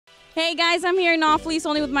Hey guys, I'm here in Off Lease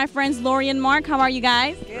only with my friends Lori and Mark. How are you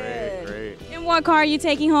guys? Good. Great. And what car are you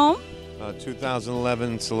taking home?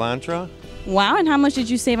 2011 Elantra. Wow, and how much did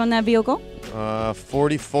you save on that vehicle?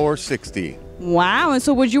 $44.60. Wow, and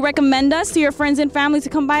so would you recommend us to your friends and family to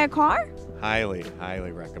come buy a car? Highly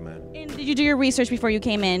recommend. And did you do your research before you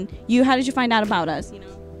came in? How did you find out about us?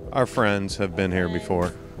 Our friends have been here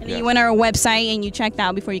before. And you went on our website and you checked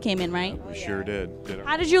out before you came in, right? We sure did.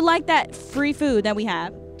 How did you like that free food that we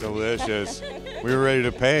have? Delicious. We were ready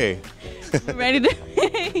to pay. Ready to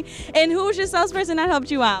pay. And who was your salesperson that helped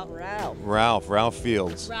you out? Ralph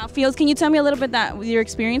Fields. Ralph Fields. Can you tell me a little bit about your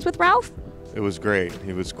experience with Ralph? It was great.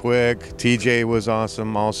 He was quick. TJ was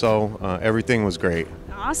awesome also. Everything was great.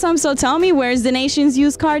 Awesome. So tell me, where's the nation's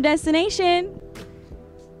used car destination?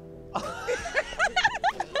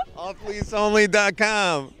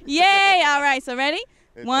 OffLeaseOnly.com. Yay! All right. So ready?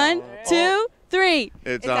 1, 2, 3.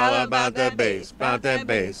 It's all about that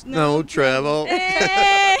bass, no treble.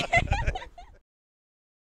 Hey!